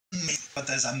But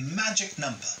there's a magic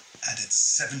number, and it's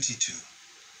 72.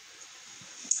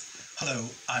 Hello,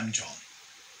 I'm John.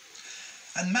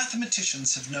 And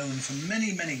mathematicians have known for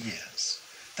many, many years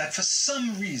that for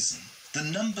some reason the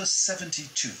number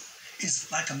 72 is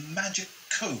like a magic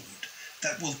code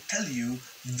that will tell you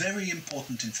very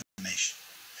important information.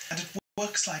 And it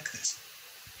works like this.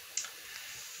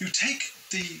 You take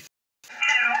the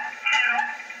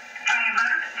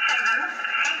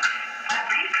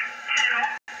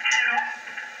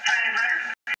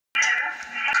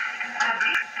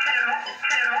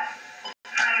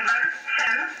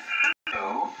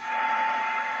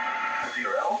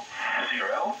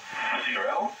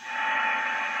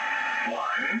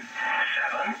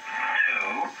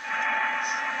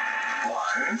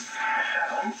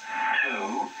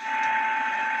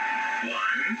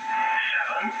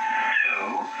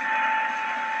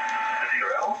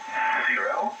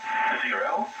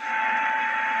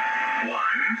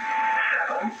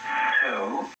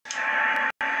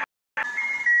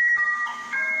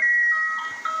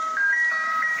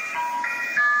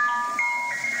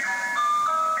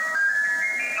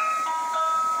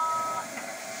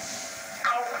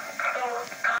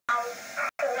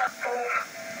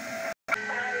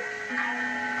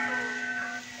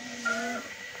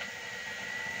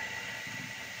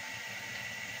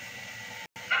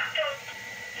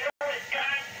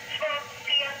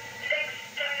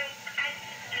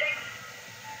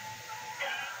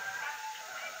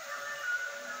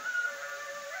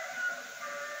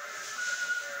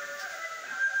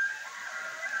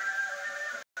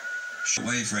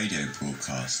shortwave radio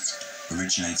broadcasts,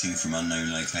 originating from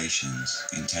unknown locations,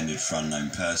 intended for unknown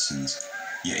persons,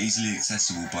 yet easily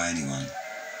accessible by anyone.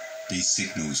 These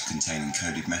signals contain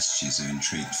encoded messages of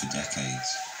intrigue for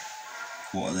decades.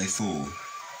 What are they for?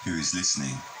 Who is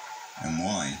listening? And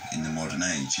why, in the modern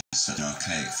age, is such an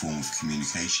archaic form of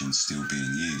communication still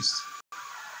being used?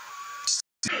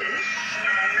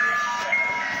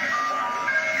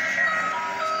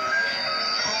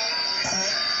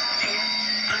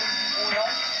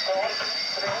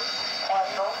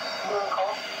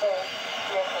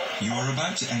 You are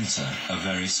about to enter a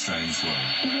very strange world.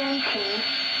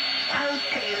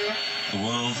 A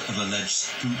world of alleged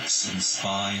spooks and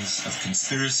spies, of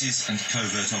conspiracies and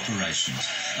covert operations,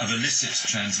 of illicit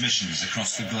transmissions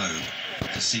across the globe,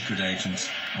 to secret agents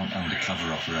on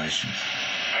undercover operations.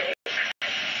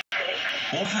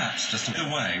 Or perhaps, just in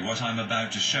a way, what I'm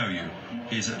about to show you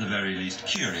is at the very least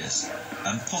curious,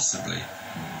 and possibly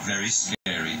very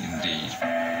scary indeed.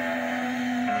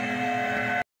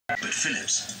 But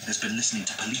Phillips has been listening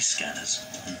to police scanners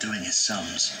and doing his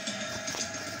sums.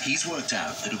 He's worked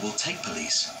out that it will take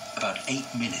police about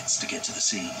 8 minutes to get to the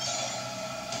scene.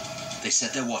 They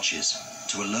set their watches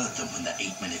to alert them when the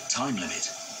 8-minute time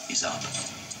limit is up.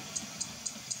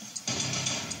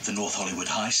 The North Hollywood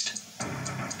heist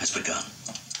has begun.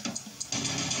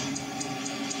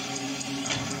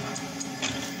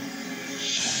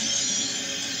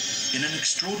 In an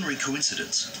extraordinary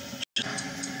coincidence,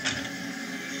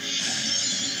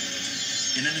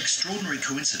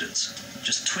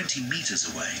 just 20 meters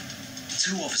away,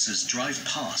 2 officers drive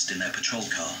past in their patrol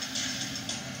car.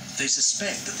 They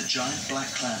suspect that the giant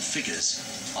black-clad figures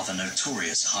are the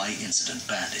notorious high-incident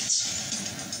bandits.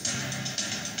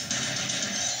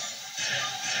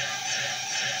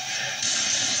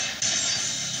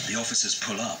 The officers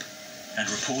pull up and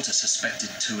report a suspected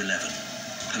 211,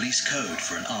 police code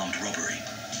for an armed robbery.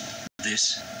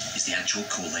 This is the actual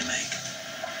call they make.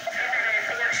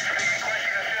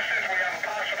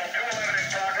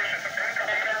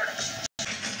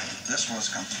 This was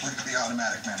completely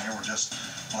automatic, man. They were just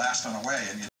blasting away,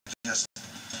 and you just...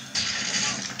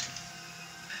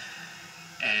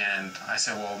 And I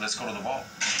said, well, let's go to the vault.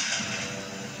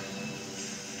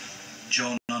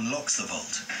 John unlocks the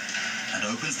vault and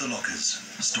opens the lockers,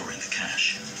 storing the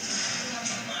cash.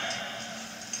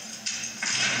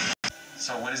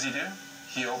 So what does he do?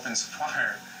 He opens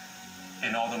fire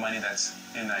in all the money that's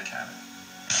in that cabin.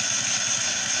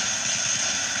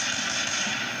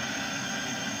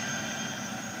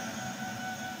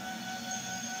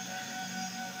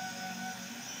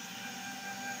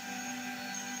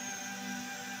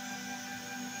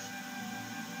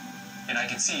 And I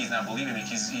can see he's not believing me.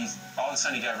 He's all of a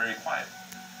sudden he got very quiet.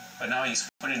 But now he's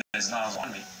putting his nozzle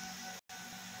on me.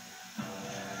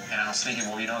 And I was thinking,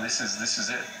 well, you know, this is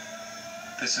it.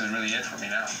 This is really it for me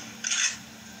now.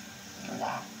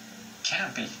 Wow.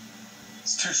 Can't be.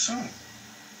 It's too soon.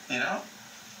 You know?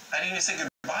 I didn't even say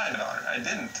goodbye to her. I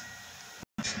didn't.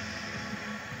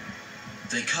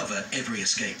 They cover every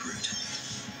escape route,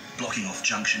 blocking off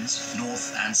junctions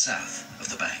north and south of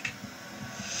the bank.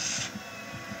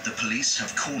 The police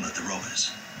have cornered the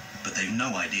robbers, but they've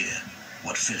no idea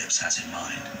what Phillips has in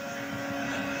mind.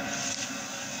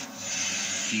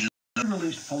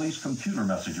 Released police computer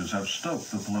messages have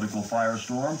stoked the political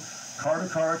firestorm.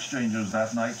 Car-to-car exchanges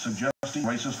that night suggesting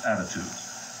racist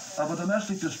attitudes. Of a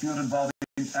domestic dispute involving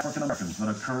African Americans that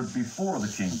occurred before the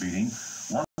King beating,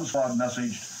 one squad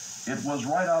messaged, "It was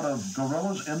right out of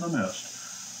Gorillas in the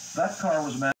Mist." That car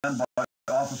was manned by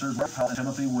officers Ray Powell and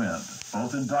Timothy Wind,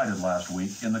 both indicted last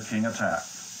week in the King attack.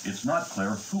 It's not clear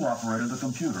who operated the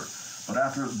computer, but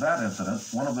after that incident,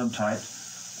 one of them typed,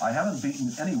 "I haven't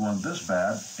beaten anyone this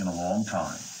bad in a long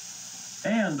time."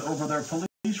 And over their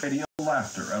police radio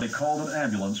laughter as they called an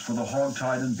ambulance for the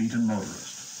hog-tied and beaten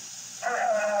motorist.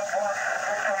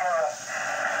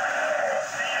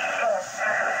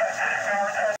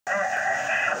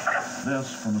 This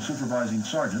from the supervising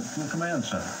sergeant to the command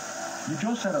center. "You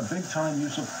just had a big-time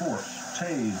use of force,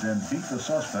 tased and beat the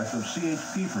suspect of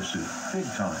CHP pursuit, big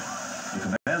time." The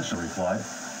command center replied,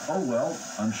 "Oh well,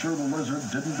 I'm sure the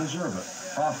lizard didn't deserve it.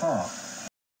 Ha ha."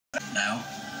 Now,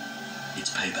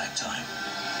 it's payback time.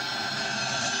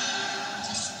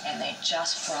 And they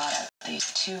just brought up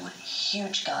these two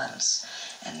huge guns,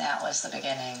 and that was the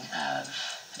beginning of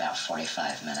about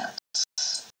 45 minutes.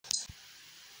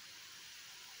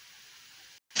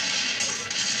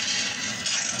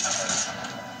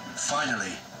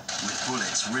 Finally, with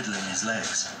bullets riddling his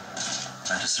legs,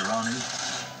 Mattasaranu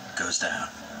goes down.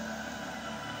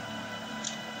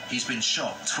 He's been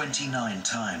shot 29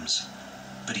 times,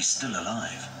 but he's still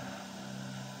alive.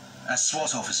 As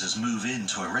SWAT officers move in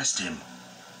to arrest him,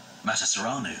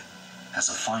 Mattasaranu has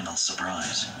a final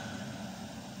surprise.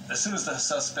 As soon as the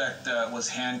suspect was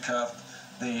handcuffed,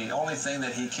 the only thing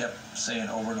that he kept saying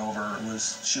over and over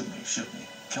was, "Shoot me,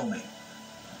 kill me."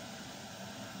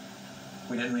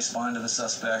 We didn't respond to the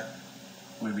suspect.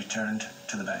 We returned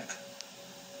to the bank.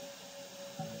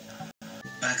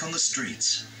 Back on the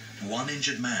streets, one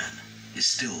injured man is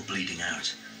still bleeding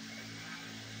out.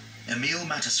 Emil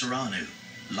Mattasaranu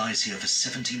lies here for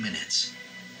 70 minutes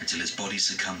until his body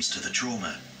succumbs to the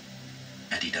trauma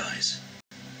and he dies.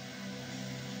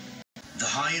 The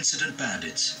high-incident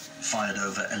bandits fired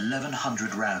over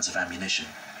 1,100 rounds of ammunition.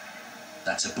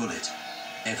 That's a bullet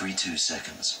every 2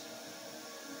 seconds.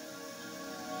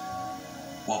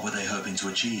 What were they hoping to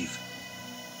achieve?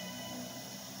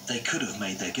 They could have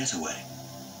made their getaway.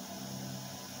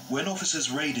 When officers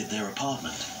raided their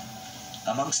apartment,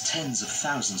 amongst tens of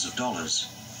thousands of dollars,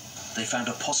 they found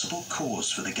a possible cause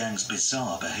for the gang's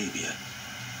bizarre behavior.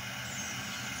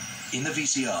 In the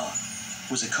VCR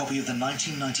was a copy of the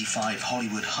 1995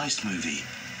 Hollywood heist movie,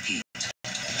 Heat.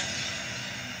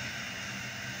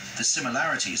 The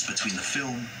similarities between the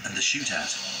film and the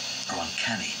shootout are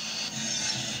uncanny.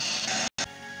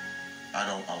 I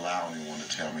don't allow anyone to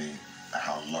tell me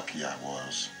how lucky I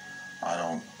was. I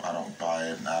don't buy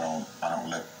it, and I don't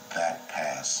let that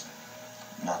pass.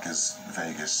 Luck is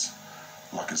Vegas.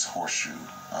 Luck is horseshoe.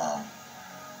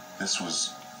 This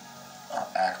was an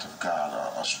act of God,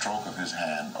 a stroke of his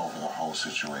hand over the whole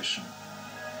situation.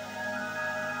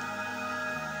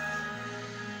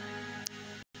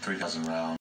 3,000 rounds.